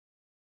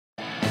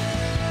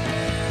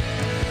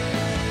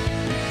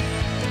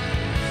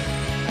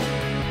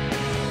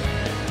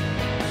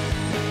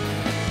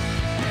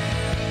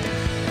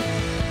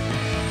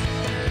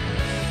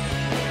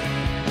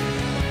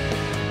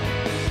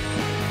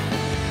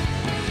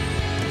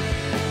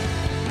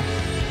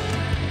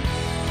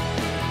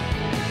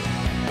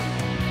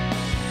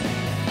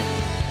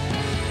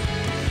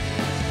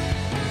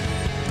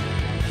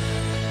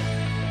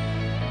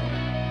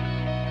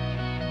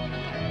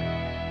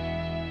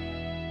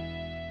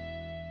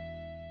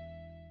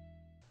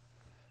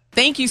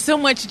Thank you so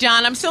much,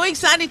 John. I'm so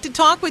excited to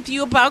talk with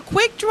you about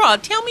Quick Draw.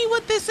 Tell me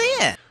what this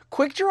is.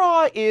 Quick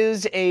Draw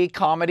is a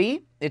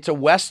comedy. It's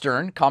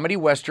a comedy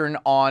western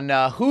on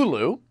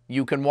Hulu.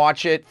 You can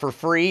watch it for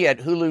free at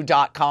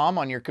hulu.com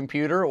on your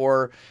computer,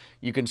 or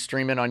you can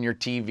stream it on your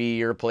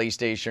TV or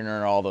PlayStation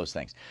or all those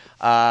things.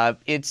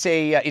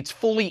 It's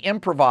fully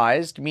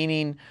improvised,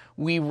 meaning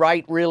we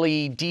write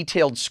really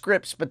detailed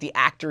scripts, but the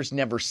actors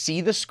never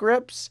see the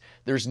scripts.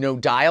 There's no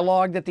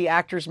dialogue that the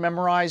actors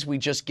memorize. We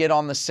just get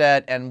on the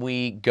set and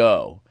we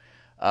go.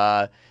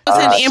 It's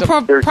an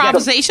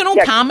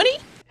improvisational comedy?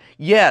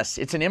 Yes,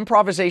 it's an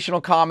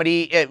improvisational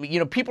comedy.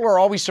 People are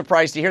always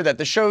surprised to hear that.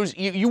 The shows,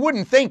 you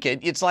wouldn't think it.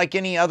 It's like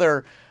any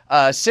other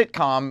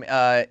sitcom,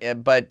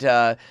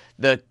 but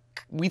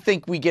we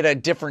think we get a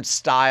different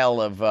style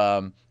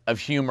of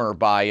humor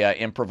by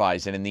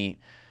improvising. And the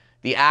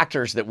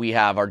actors that we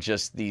have are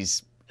just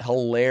these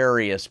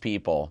hilarious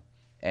people,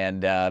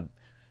 and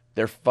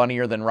they're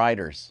funnier than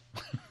writers.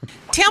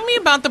 Tell me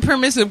about the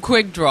premise of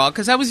Quick Draw,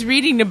 because I was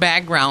reading the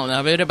background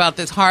of it about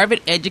this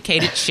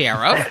Harvard-educated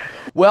sheriff.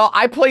 Well,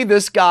 I play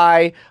this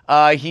guy.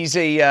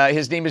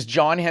 His name is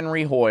John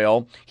Henry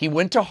Hoyle. He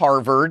went to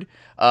Harvard.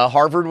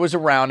 Harvard was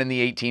around in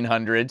the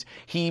 1800s.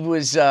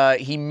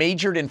 He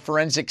majored in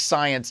forensic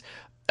science.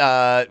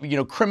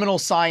 Criminal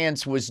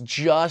science was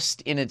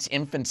just in its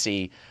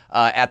infancy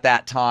at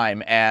that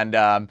time.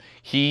 And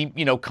he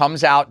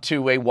comes out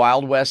to a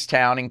Wild West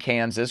town in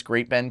Kansas,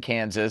 Great Bend,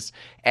 Kansas,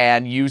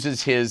 and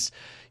uses his,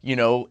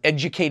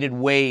 educated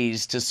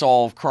ways to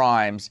solve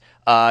crimes.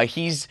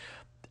 He's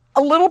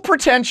a little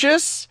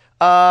pretentious,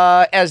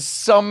 as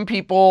some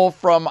people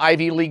from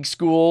Ivy League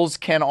schools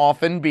can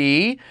often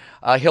be.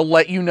 He'll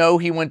let you know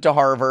he went to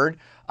Harvard.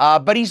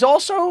 But he's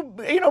also,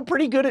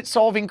 pretty good at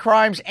solving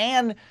crimes.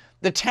 And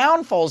the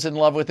town falls in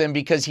love with him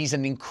because he's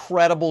an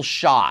incredible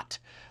shot.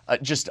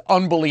 Just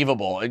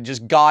unbelievable.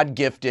 Just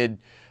God-gifted,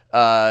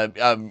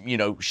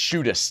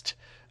 shootist.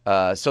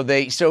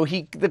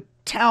 The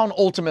town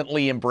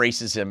ultimately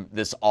embraces him,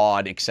 this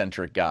odd,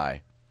 eccentric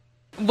guy.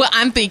 Well,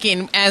 I'm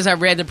thinking, as I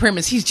read the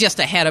premise, he's just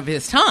ahead of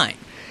his time.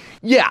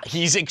 Yeah,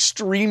 he's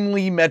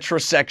extremely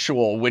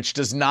metrosexual, which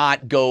does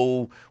not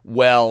go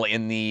well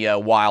in the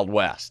Wild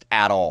West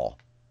at all.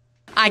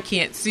 I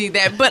can't see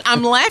that, but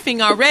I'm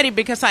laughing already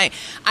because I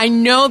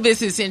know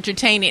this is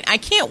entertaining. I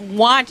can't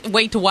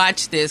wait to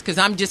watch this because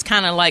I'm just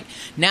kind of like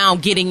now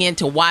getting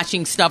into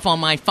watching stuff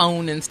on my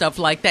phone and stuff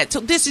like that. So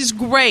this is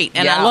great,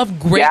 and I love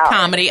great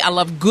comedy. I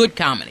love good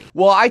comedy.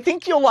 Well, I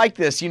think you'll like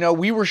this.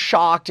 We were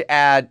shocked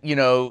at,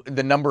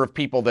 the number of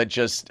people that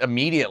just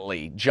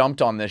immediately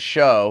jumped on this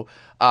show.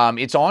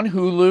 It's on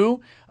Hulu.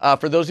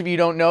 For those of you who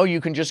don't know,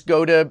 you can just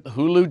go to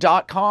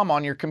hulu.com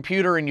on your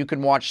computer and you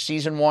can watch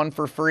season 1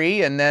 for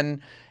free, and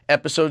then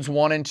episodes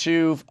 1 and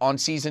 2 on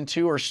season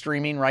 2 are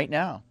streaming right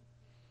now.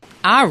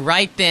 All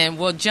right, then.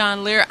 Well,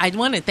 John Lehr, I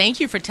want to thank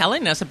you for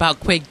telling us about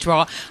Quick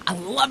Draw. I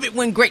love it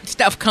when great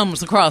stuff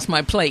comes across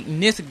my plate,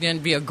 and this is going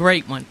to be a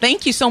great one.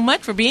 Thank you so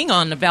much for being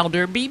on the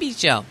Valder Beebe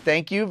Show.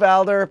 Thank you,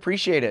 Valder.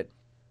 Appreciate it.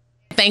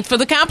 Thanks for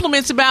the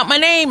compliments about my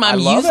name. I'm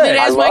using it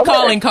as my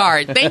calling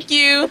card. Thank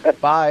you.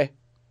 Bye.